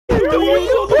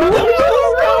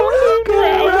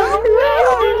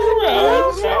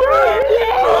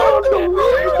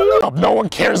No one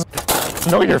cares.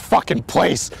 Know your fucking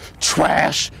place,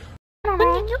 trash.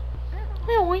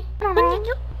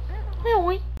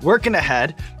 Working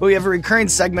ahead, but we have a recurring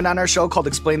segment on our show called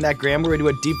Explain That Graham, where we do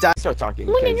a deep dive. Start talking,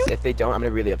 because if they don't, I'm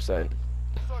gonna be really upset.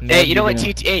 Hey, you know what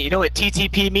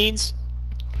TTP means?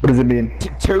 What does it mean?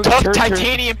 Tough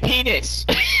titanium penis.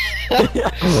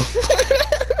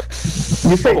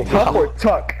 You say tuck or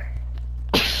tuck?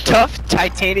 Tough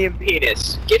titanium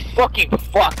penis. Get fucking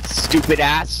fucked, stupid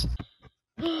ass.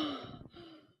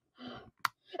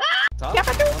 Back in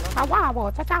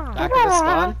the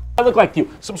spawn. I look like you,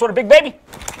 some sort of big baby.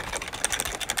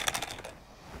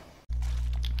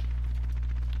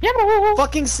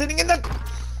 Fucking sitting in the.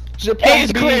 Hey,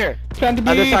 it's clear.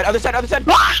 Other side, other side, other side.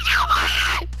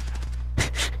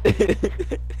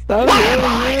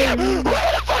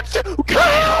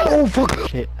 Oh fuck!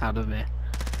 Shit out of me.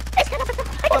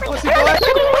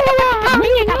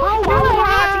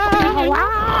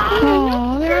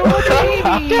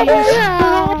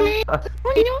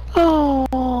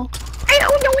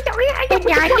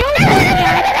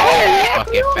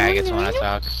 Fucking faggots when I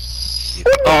talk.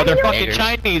 Oh, they're fucking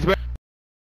Chinese, bro.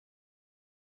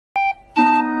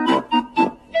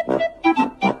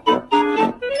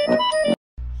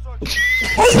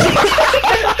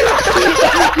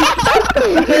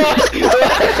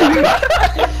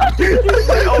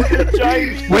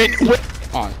 Wait.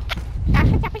 On.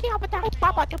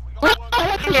 Fucking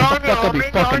nip.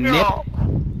 Fucking nip.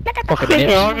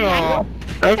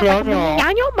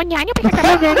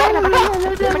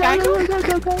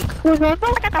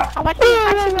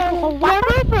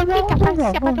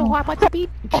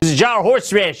 There's a jar of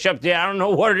horseradish up there. I don't know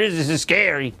what it is. This is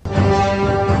scary.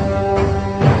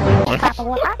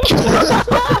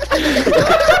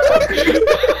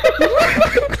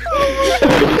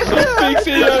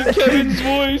 Fixing on Kevin's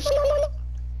voice.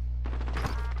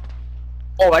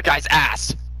 Oh, that guy's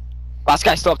ass. Last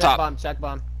guy still up top. Check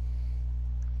bomb.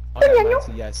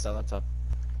 Oh, yeah, still up top.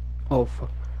 Oh fuck.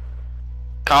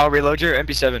 Kyle, reload your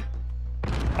MP7.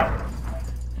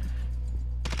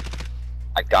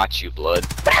 I got you, blood.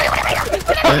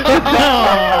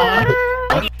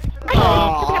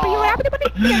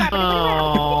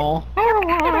 Oh.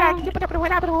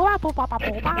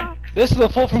 This is the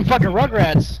fool from fucking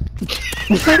Rugrats.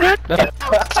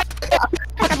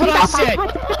 That's what I said.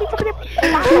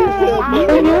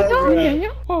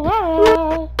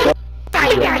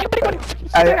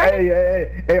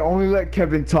 Hey, only let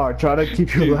Kevin talk. Try to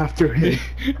keep your laughter in.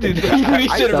 Dude, he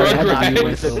said Rugrats.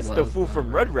 This is the fool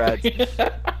from Rugrats.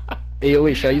 Hey,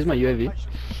 wait, should I use my UAV?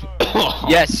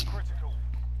 Yes.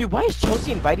 Dude, why is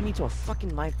Chelsea inviting me to a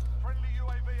fucking live?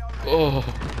 Oh.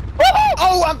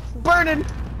 Oh, I'm burning!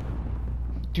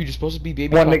 Dude, you're supposed to be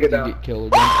baby. One nigga down. Get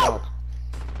killed. One top.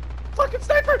 Fucking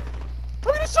sniper!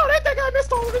 I'm gonna shot at that guy,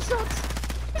 missed all of his shots!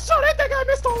 I shot at that guy,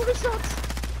 missed all of his shots!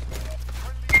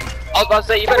 I was about to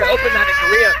say, you better open that in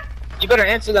Korean. You better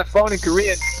answer that phone in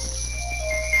Korean.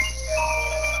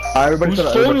 Everybody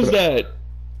Whose phone is that?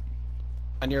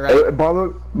 On your right.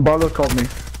 Barlow called me.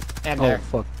 And Oh there.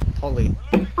 fuck. Holy.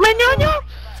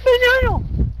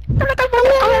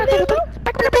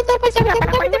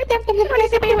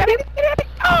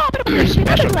 You're a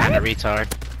special kind of retard.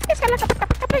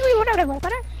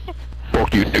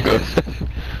 Fuck you, nigga.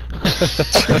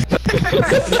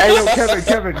 Hey yo,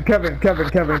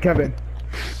 Kevin,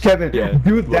 Yeah,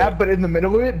 do that, but in the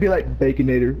middle of it, be like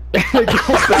Baconator.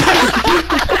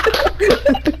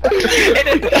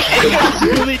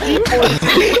 Really deep voice.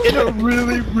 In a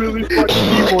really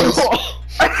fucking deep voice.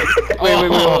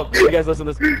 Wait, you guys listen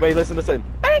to this. Wait, listen.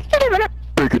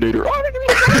 Baconator.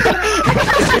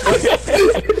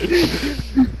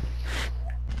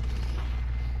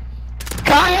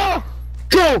 Kyle!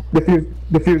 Go!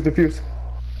 Defuse.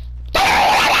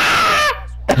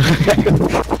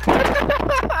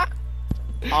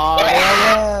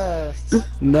 Yes.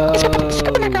 No.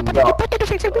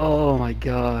 Oh my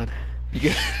god. I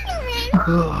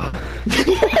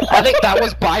think that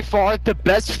was by far the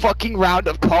best fucking round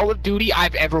of Call of Duty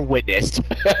I've ever witnessed.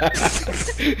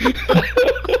 Good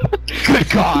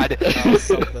God. That was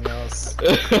something else.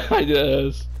 I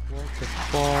guess. What the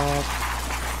fuck?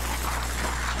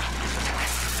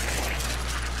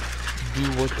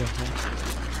 Dude, what the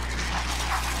hell?